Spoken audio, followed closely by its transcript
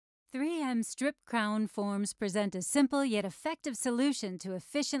3M strip crown forms present a simple yet effective solution to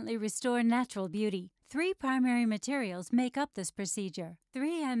efficiently restore natural beauty. 3 primary materials make up this procedure.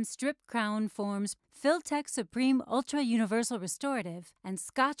 3M strip crown forms, Filtech Supreme Ultra Universal Restorative, and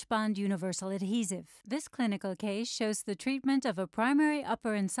Scotch Bond Universal Adhesive. This clinical case shows the treatment of a primary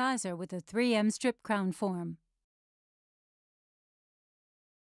upper incisor with a 3M strip crown form.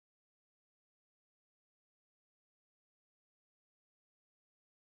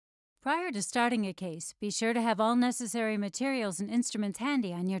 Prior to starting a case, be sure to have all necessary materials and instruments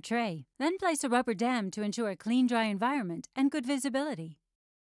handy on your tray. Then place a rubber dam to ensure a clean, dry environment and good visibility.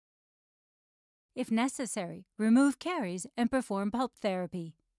 If necessary, remove caries and perform pulp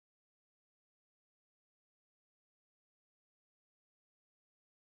therapy.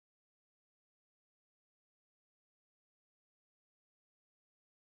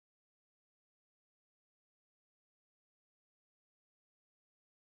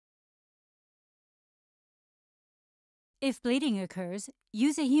 If bleeding occurs,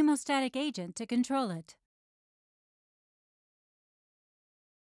 use a hemostatic agent to control it.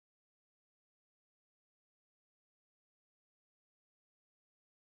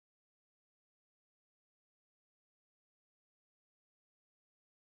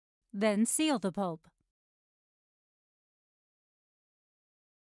 Then seal the pulp.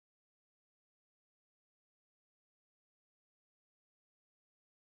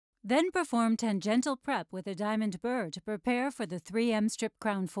 Then perform tangential prep with a diamond burr to prepare for the 3M strip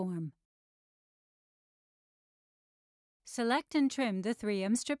crown form. Select and trim the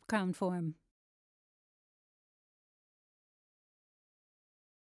 3M strip crown form.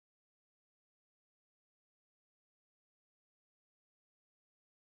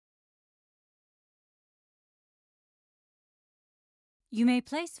 You may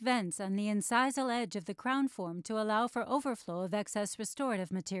place vents on the incisal edge of the crown form to allow for overflow of excess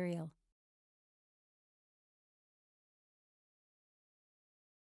restorative material.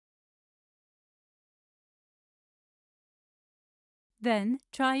 Then,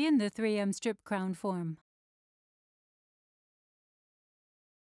 try in the 3M strip crown form.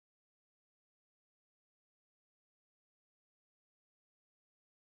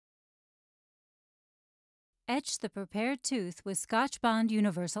 Etch the prepared tooth with Scotch Bond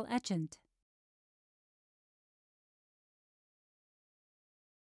Universal Etchant.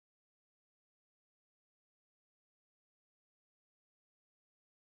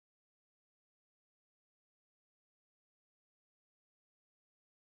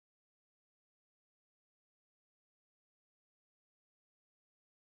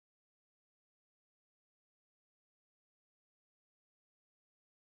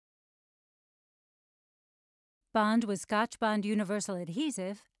 Bond with Scotch Bond Universal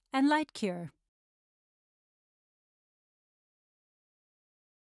Adhesive and light cure.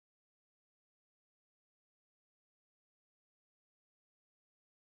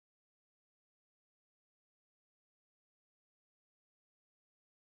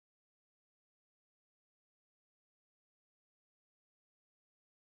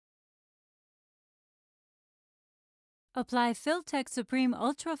 Apply Filtech Supreme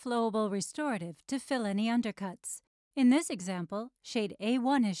Ultra Flowable Restorative to fill any undercuts. In this example, shade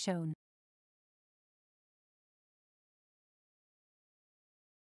A1 is shown.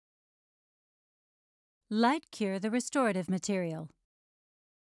 Light cure the restorative material.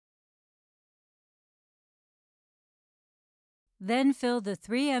 Then fill the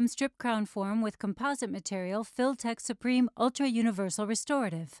 3M strip crown form with composite material Filtech Supreme Ultra Universal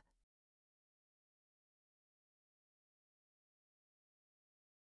Restorative.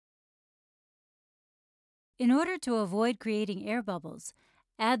 In order to avoid creating air bubbles,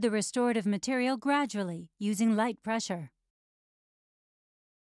 add the restorative material gradually using light pressure.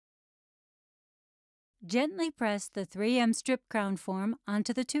 Gently press the 3M strip crown form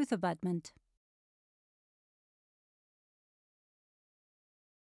onto the tooth abutment.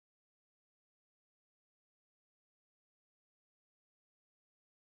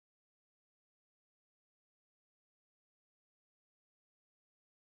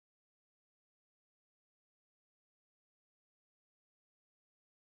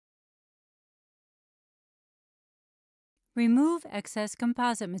 Remove excess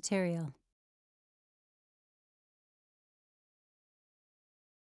composite material.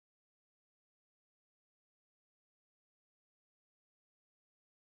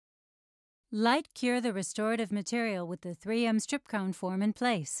 Light cure the restorative material with the 3M strip crown form in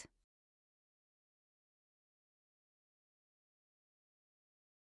place.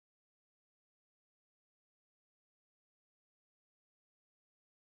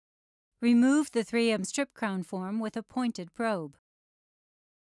 Remove the 3M strip crown form with a pointed probe.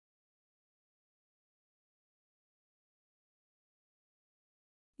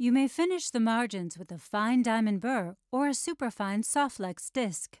 You may finish the margins with a fine diamond burr or a superfine Softlex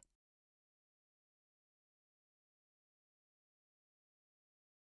disc.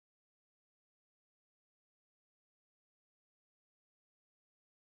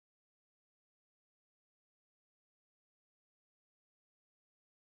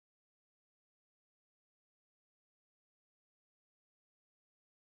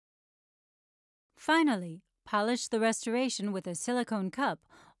 Finally, polish the restoration with a silicone cup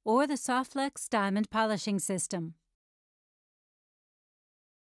or the Softlex diamond polishing system.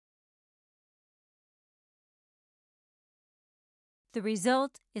 The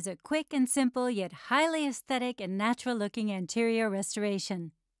result is a quick and simple yet highly aesthetic and natural-looking anterior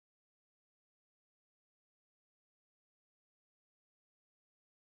restoration.